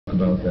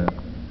about that.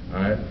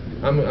 Alright?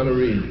 I'm gonna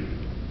read.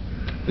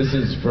 This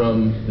is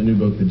from the new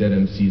book, The Dead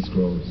Emcee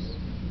Scrolls.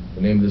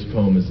 The name of this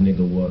poem is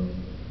Nigga What.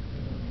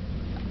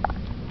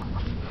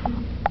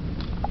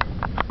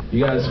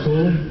 You guys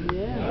cool?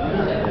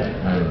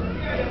 Yeah. Alright.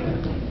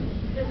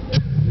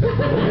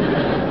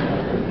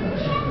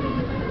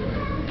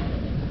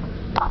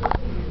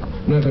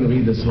 I'm not gonna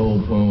read this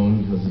whole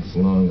poem because it's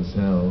long as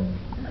hell.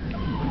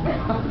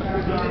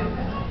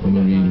 I'm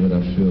gonna read what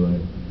I feel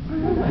like.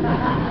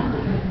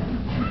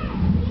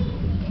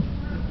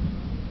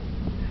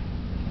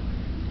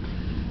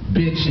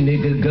 Bitch,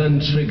 nigga,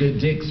 gun trigger,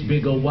 dicks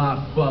bigger, why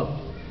fuck?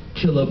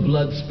 Killer,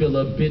 blood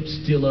spiller, bitch,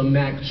 stealer,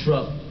 Mack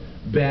truck.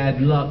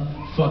 Bad luck,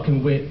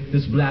 fucking with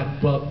this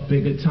black buck.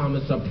 Bigger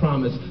Thomas, I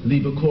promise,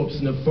 leave a corpse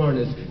in the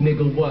furnace.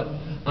 Nigga, what?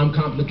 I'm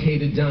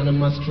complicated down in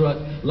my strut,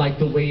 like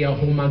the way I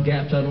hold my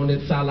gaps out on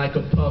its side like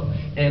a pup.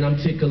 And I'm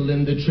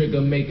tickling the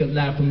trigger, make it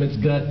laugh from its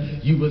gut.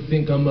 You would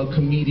think I'm a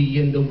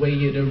comedian the way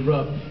it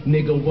erupt.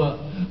 Nigga, what?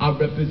 I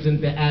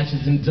represent the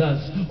ashes and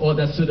dust. All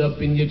that stood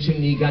up in your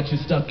chimney got you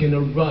stuck in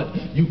a rut.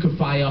 You can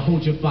fire,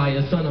 hold your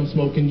fire, son, I'm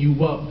smoking you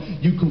up.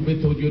 You could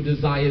withhold your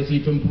desires,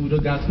 even Buddha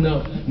got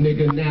snuff.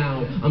 Nigga,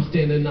 now, I'm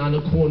standing on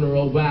a corner,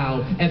 oh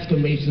wow.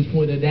 Exclamations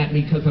pointed at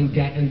me cause I'm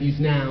gatting these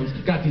nouns.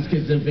 Got these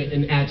kids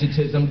inventing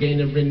adjectives, I'm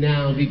gaining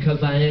renown. Because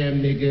I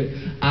am,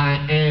 nigga,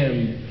 I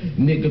am.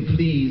 Nigga,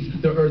 please,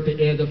 the earth, the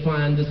air, the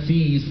fire, and the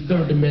seas.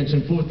 Third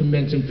dimension, fourth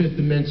dimension, fifth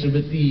dimension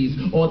with ease.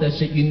 All that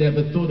shit you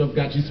never thought of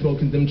got you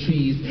smoking them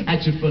trees.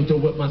 At your front door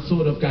with my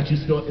sword up, got you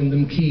snorting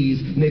them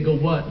keys. Nigga,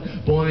 what?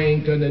 Boy, I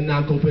ain't gonna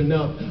knock open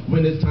up.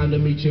 When it's time to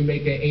meet your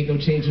maker, ain't no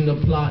change in the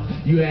plot.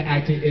 You had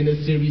acted in a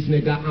series,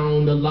 nigga, I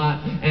own a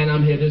lot. And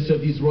I'm here to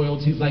serve these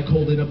royalties like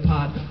holding a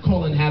pot.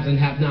 Calling haves and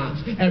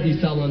have-nots, every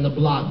cell on the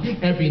block.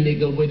 Every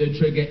nigga with a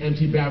trigger,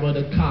 empty barrel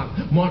to cock.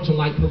 Marching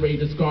like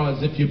parade of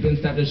scars if you've been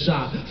stabbed or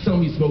shot.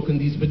 Some be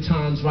smoking these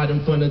batons right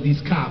in front of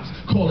these cops.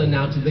 Calling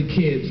out to the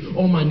kids,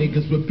 all my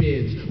niggas with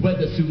bids.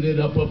 Whether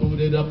suited up or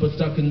booted up or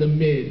stuck in the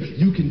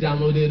mid. You can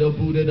download it or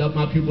boot it up,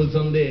 my pupils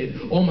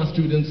unlit. All my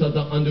students are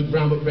the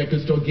underground with record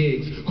store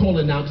gigs.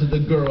 Calling out to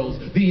the girls,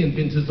 the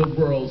inventors of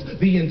worlds.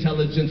 The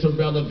intelligence of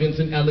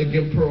relevance and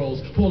elegant pearls.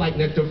 Pour like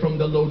nectar from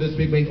the lotus,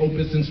 big main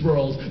opus and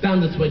swirls.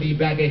 Down the sweaty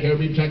bag of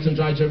hairy tracks and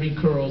dry jerry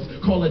curls.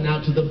 Calling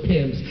out to the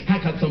pimps,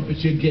 hack out some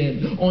fish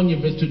again. On your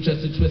wrist to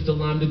chest to twist a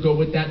lime to go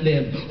with that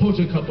limb. Hold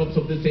your cup up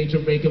so this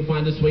ancient ray can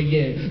find its way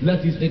in.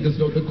 Let these niggas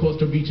know the course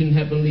to reaching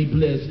heavenly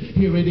bliss.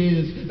 Here it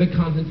is, the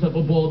contents of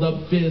a balled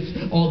up fist.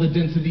 All the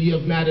density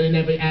of matter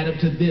never add up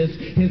to this.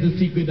 Here's the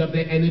secret of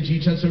the energy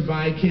transferred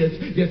by a kiss.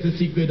 Yes, the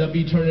secret of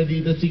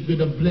eternity, the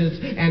secret of bliss.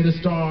 And the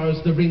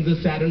stars, the rings of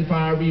Saturn,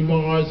 fiery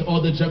Mars.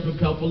 All the jet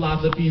propelled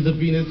philosophies of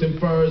Venus and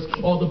furs.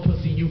 All the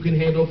pussy you can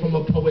handle from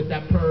a poet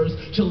that purrs.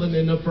 Chilling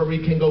in a furry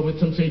can go with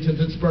some satans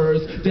and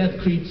spurs. Death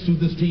creeps through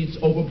the streets,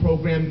 over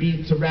programmed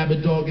beats. A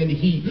rabid dog in the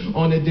heat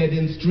on a dead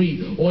end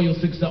street. Oil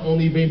slicks the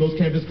only rainbows,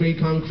 canvas gray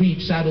concrete.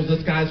 Shadows of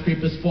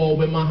skyscrapers fall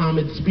when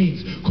Muhammad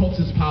speaks.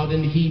 Corpses piled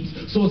in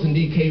heaps, swords and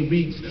decay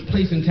reeks.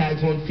 Placing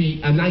tags on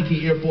feet, a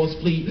Nike Air Force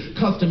fleet.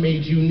 Custom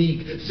made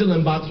unique, still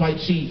in box white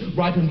sheet.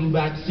 Ripe and blue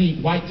back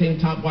seat, white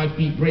tank top, white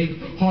feet break.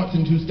 Hearts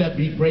in two-step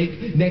beat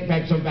break. Neck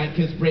back, jump back,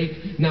 kiss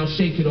break. Now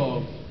shake it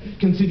off.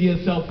 Consider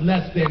yourself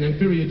less than,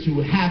 inferior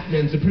to, half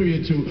man,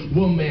 superior to,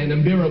 woman,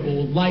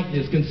 unbearable,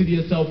 likeness. Consider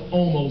yourself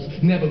almost,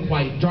 never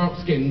quite, dark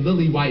skin,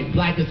 lily white,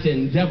 black as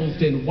sin, devil's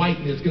sin,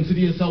 whiteness. Consider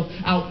yourself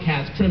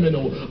outcast,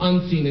 criminal,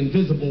 unseen,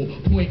 invisible,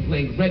 point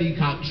blank, ready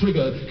cock,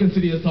 trigger.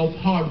 Consider yourself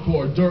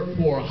hardcore, dirt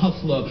poor,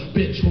 hustler,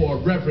 bitch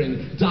whore,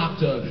 reverend,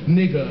 doctor,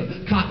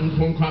 nigger, cotton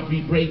corn crop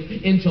beat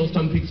break, intro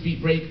stump pigs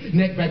feet break,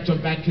 neck back,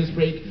 jump back, kiss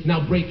break.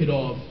 Now break it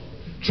off.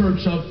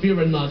 Church of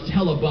fear and lust,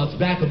 hella bus,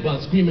 back of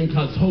bus, screaming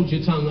cuss, hold your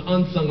tongue,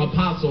 unsung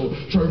apostle.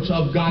 Church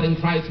of God in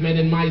Christ, men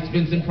and mice,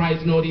 Vincent Price,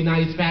 naughty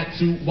nice, fat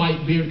suit,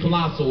 white beard,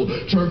 colossal.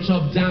 Church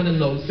of down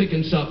and low, sick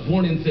and shut,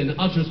 born in sin,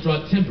 usher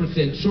strut,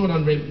 10%, short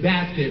on rent,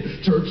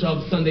 basket. Church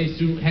of Sunday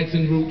suit, hex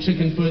and root,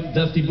 chicken foot,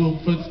 dusty boot,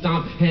 foot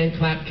stomp, hand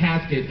clap,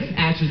 casket.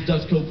 Ashes,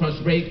 dust, kill,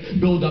 crush, break,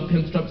 build up,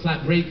 pimp, strap,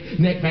 slap, break,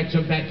 neck back,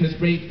 jump back, kiss,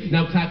 break.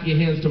 Now clap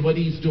your hands to what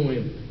he's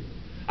doing.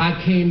 I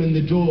came in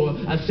the door,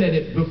 I said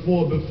it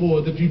before,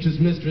 the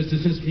future's mistress is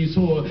history's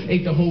whore.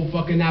 Ate the whole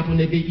fucking apple,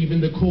 nigga, even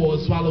the core.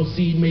 Swallow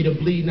seed, made her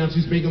bleed, now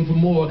she's begging for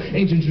more.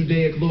 Ancient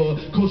Judaic lore,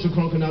 kosher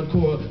crunking out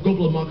core.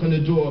 Goblet mark on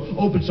the door,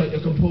 open shut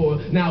your kapor.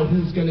 Now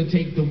who's gonna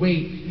take the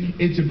weight?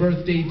 It's your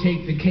birthday,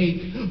 take the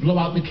cake. Blow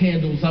out the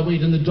candles, I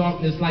wait in the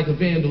darkness like a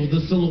vandal.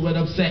 The silhouette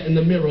upset in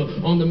the mirror,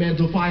 on the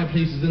mantle,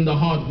 fireplaces in the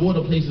heart.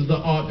 Water places the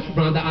art,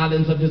 round the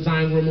islands of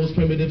design where most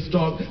primitive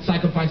stalk.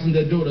 Sacrificing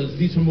their daughters,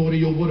 these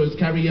primordial waters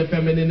carry a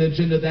feminine an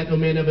agenda that no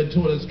man ever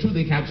taught us.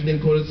 Truly captured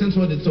in quarters,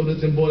 censored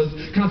sodas and borders,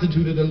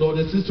 constituted and lord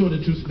us,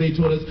 distorted truths they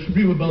taught us.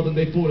 We rebelled and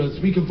they fought us,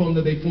 we conformed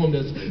and they formed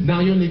us.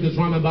 Now your niggas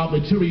rhyme about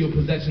material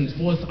possessions,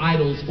 false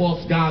idols,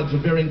 false gods,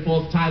 revering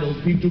false titles.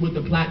 Peep through with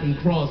the platinum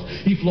cross.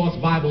 He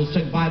flossed Bibles,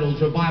 check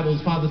vitals,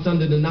 revivals, father, son,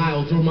 to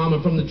denial. Throw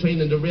mama from the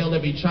train and derail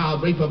every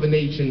child. Rape of a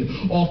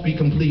nation, offbeat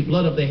complete,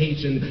 blood of the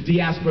Haitian.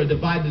 Diaspora,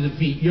 divide the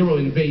defeat, Euro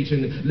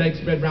invasion. Legs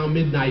spread round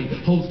midnight,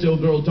 hold still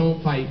girl,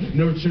 don't fight.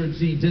 Nurtured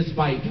see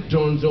despite,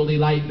 Jones early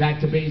light.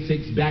 Back to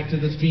basics, back to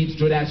the streets.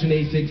 Jordache and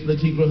A6,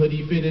 Latigra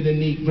hoodie fitted and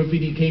neat.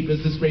 Graffiti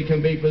capers, the spray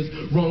can vapors.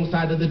 Wrong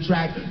side of the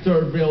track,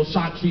 third rail,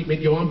 shock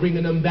treatment. Yo, I'm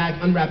bringing them back,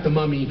 unwrap the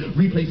mummy.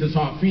 Replace his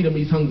heart, freedom,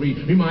 he's hungry.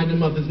 Remind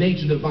him of his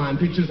nature divine.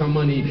 Pictures on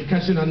money,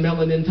 catching on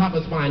melanin, top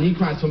of spine. He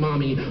cries for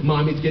mommy.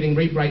 Mommy's getting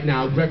raped right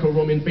now.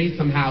 Greco-Roman face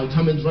somehow.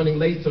 Tummin's running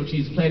late, so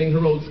she's planning her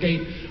own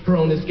escape. Her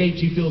own escape,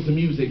 she feels the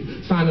music.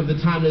 Sign of the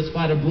timeless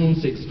flight of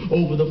broomsticks.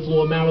 Over the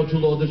floor, marital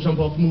law, the jump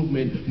off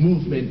movement.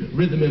 Movement,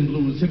 rhythm and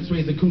blues, hips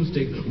raise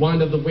acoustic.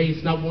 Wind of the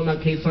waist, not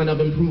walnut case, sign of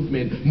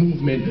improvement.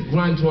 Movement,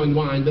 grind to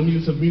unwind, the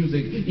muse of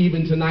music.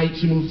 Even tonight,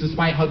 she moves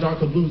despite how dark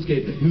her blues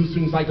get. New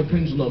swings like a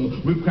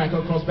pendulum. Whip crack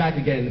across back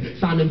again.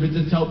 Simon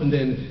visits helping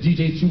then.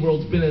 DJ's two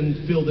worlds spin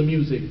and feel the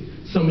music.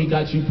 Some we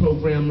got you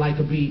programmed like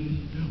a beat.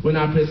 When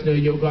I press near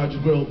your guard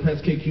your grill,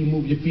 press kick you,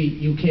 move your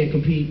feet, you can't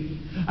compete.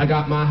 I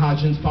got my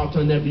hydrants parked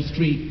on every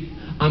street.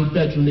 I'm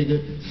federal,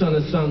 nigga, son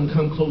of sun,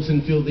 come close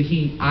and feel the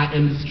heat. I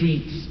am the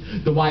streets.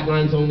 The white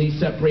lines only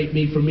separate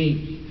me from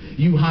me.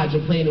 You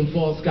hydroplane and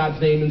false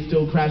God's name and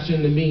still crash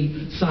into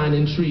me. Sign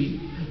and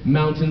treat.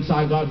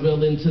 Mountainside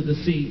guardrail into the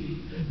sea.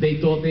 They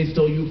thought they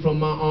stole you from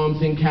my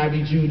arms and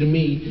carried you to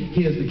me.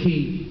 Here's the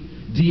key.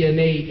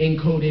 DNA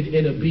encoded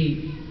in a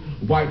beat.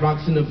 White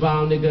rocks in the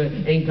vial,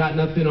 nigga, ain't got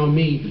nothing on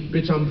me.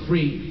 Bitch, I'm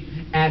free.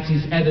 Ask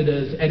these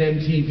editors at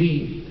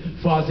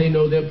MTV. Far as they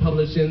know, they're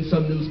publishing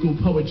some new school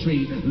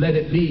poetry. Let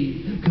it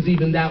be, cause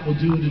even that will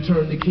do to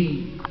turn the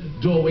key.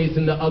 Doorways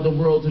in the other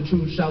world, the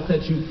truth shall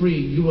set you free.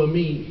 You or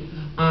me,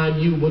 I'm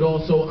you, but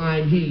also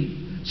I'm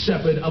he.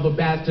 Shepherd of a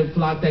bastard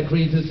flock that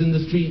grazes in the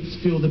streets.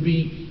 Feel the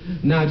beat.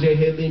 Nod your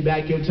head, lean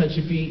back, yo, touch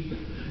your feet.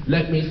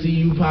 Let me see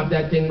you pop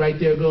that thing right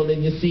there, girl,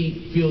 in your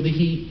seat. Feel the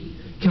heat.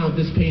 Count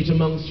this page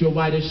amongst your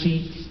whiter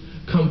sheets.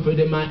 Comfort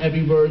in my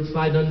every word,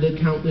 slide under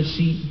countless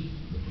sheep.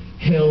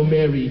 Hail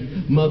Mary,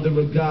 Mother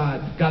of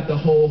God. Got the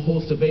whole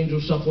host of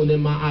angels shuffling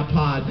in my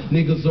iPod.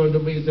 Niggas learn to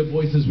raise their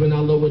voices when I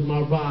lowered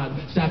my rod.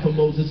 Staff of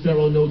Moses,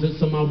 Pharaoh knows it,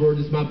 so my word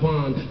is my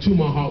bond. To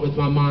my heart with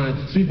my mind,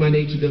 speak my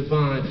nature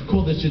divine.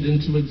 Call this shit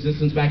into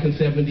existence back in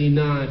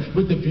 79.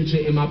 With the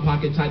future in my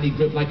pocket, tightly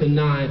gripped like a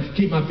 9.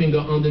 Keep my finger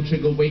on the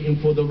trigger,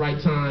 waiting for the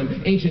right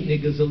time. Ancient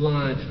niggas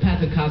align,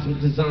 path of cosmic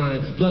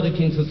design. Blood of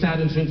kings of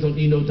Saturn strings don't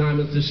need no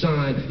diamonds to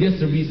shine.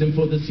 Yes, the reason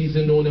for the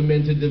season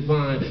ornamented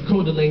divine.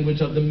 Code the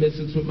language of the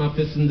mystics with my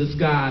fists in the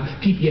sky.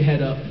 Keep your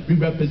head up. We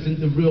represent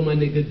the real, my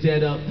nigga,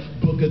 dead up.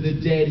 Book of the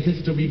dead.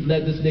 History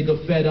bled this nigga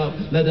fed up.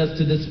 Led us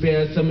to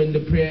despair. Summon to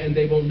prayer and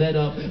they won't let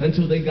up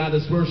until they got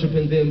us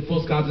worshiping them.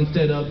 False gods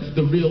instead of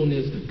the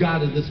realness.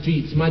 God of the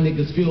streets. My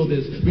niggas feel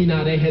this. We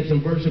nod our heads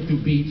and worship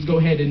through beats. Go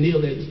ahead and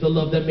kneel it. It's the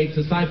love that makes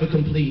the cipher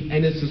complete.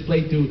 And it's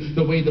displayed through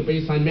the way the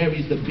bassline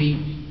marries the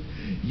beat.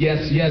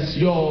 Yes, yes,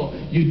 y'all,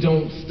 you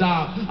don't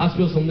stop. I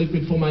spill some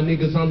liquid for my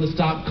niggas on the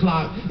stop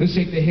clock and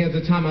shake their hands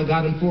the time I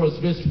got him for his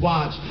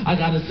wristwatch. I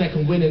got a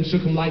second win and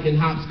shook him like in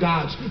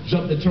hopscotch.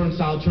 Jump the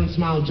turnstile, turn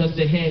smile, just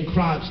a hand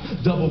crotch.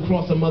 Double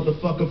cross a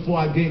motherfucker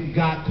before I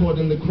got caught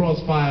in the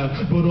crossfire.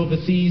 But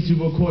overseas, you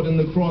were caught in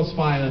the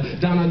crossfire.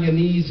 Down on your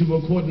knees, you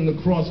were caught in the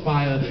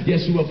crossfire.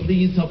 Yes, you were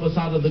pleased, help us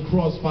out of the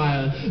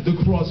crossfire. The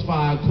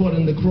crossfire, caught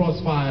in the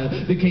crossfire.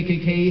 The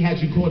KKK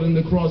had you caught in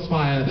the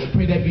crossfire.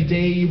 Prayed every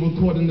day, you were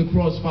caught in the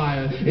crossfire.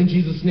 In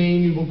Jesus'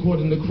 name, you were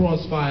caught in the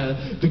crossfire.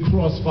 The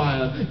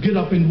crossfire. Get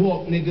up and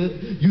walk,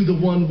 nigga. You the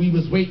one we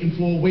was waiting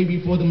for. Way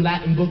before them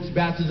Latin books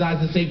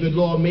bastardized the sacred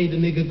law. Made the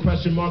nigga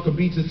question mark or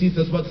beats to cease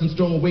us what's in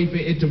store. Wait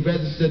for it to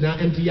register. Now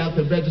empty out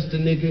the register,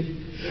 nigga.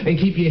 And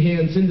keep your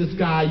hands in the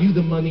sky. You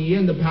the money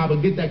and the power.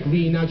 Get that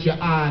green out your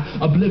eye.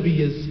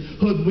 Oblivious.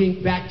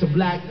 Hoodwink back to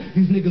black.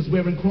 These niggas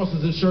wearing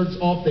crosses and shirts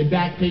off their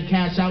back. Pay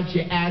cash out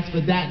your ass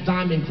for that.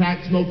 Diamond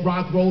crack, smoke,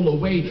 rock, roll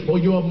away. Or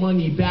your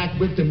money back,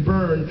 whipped and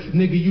burned.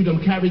 Nigga, you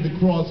done carried the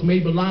cross.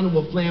 Made Milano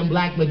a flam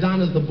black.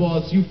 Madonna's the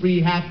boss. You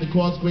free half the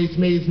cost. Grace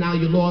Mays, now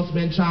you lost.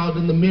 Man, child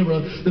in the mirror.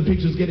 The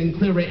picture's getting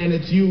clearer and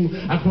it's you.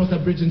 I crossed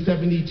that bridge in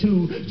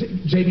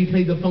 72. JB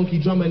played the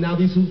funky drummer. Now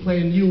these who's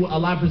playing you. A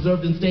lie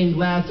preserved in stained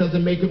glass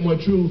doesn't make it more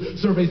true.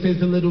 Survey says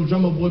the little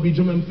drummer boy be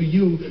drumming for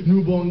you.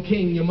 Newborn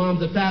king, your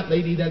mom's a fat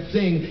lady that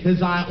sing.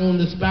 His eye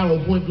on the sparrow,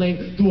 point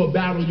blank through a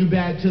barrel. You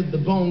bad to the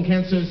bone,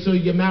 cancer, so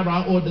your marrow.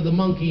 I order the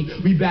monkey.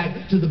 We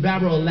back to the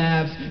barrel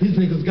labs. These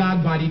niggas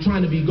God body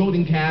trying to be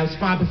golden calves.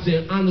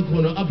 5% on the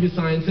corner, up your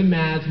science and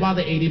maths. While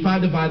the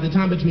 85 divide the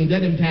time between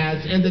dead and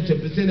past. And the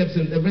 10%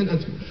 absent the rent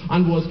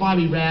on war's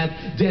folly wrath.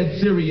 Dead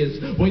serious,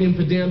 waiting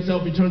for damn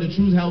self. Return to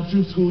truth, health,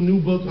 truth school,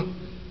 new book.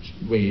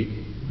 Wait.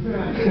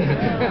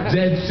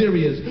 Dead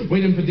serious,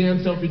 waiting for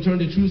damn self, return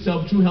to true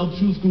self, true health,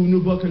 true school,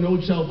 new book, and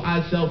old shelf,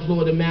 I self,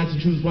 Florida,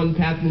 Massachusetts, one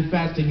path, move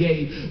faster,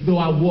 yay. Though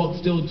I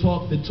walk, still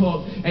talk the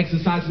talk,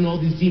 exercising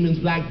all these demons,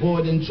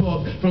 blackboard and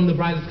chalk, from the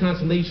brightest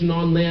constellation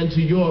on land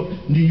to York,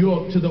 New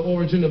York, to the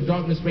origin of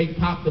darkness, break,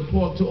 pop the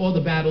pork, to all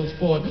the battles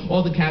fought,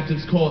 all the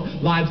captives caught,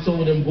 lives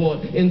sold and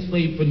bought,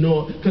 enslaved for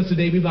naught, cause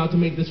today we about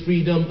to make this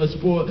freedom a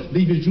sport,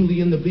 leave your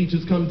Julie in the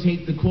bleachers, come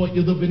take the court,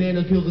 your little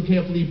banana peels are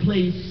carefully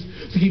placed,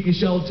 to keep your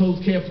shell toes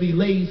carefully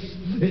laced.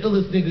 The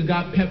illest nigga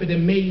got peppered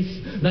and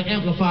mace. Now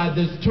amplify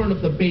this, turn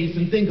up the bass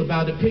and think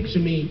about it, picture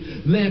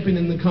me lamping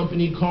in the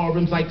company car,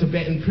 rims like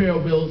Tibetan prayer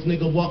wheels.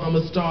 Nigga, what, I'm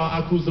a star,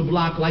 I cruise the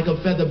block like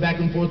a feather back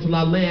and forth till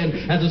I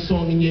land, as a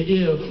song in your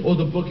ear or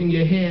the book in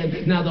your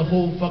hand. Now the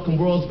whole fucking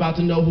world's about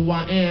to know who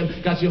I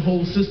am. Got your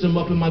whole system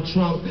up in my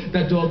trunk.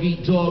 That dog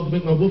eat dog,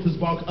 make my woofers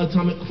bark,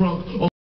 atomic crunk.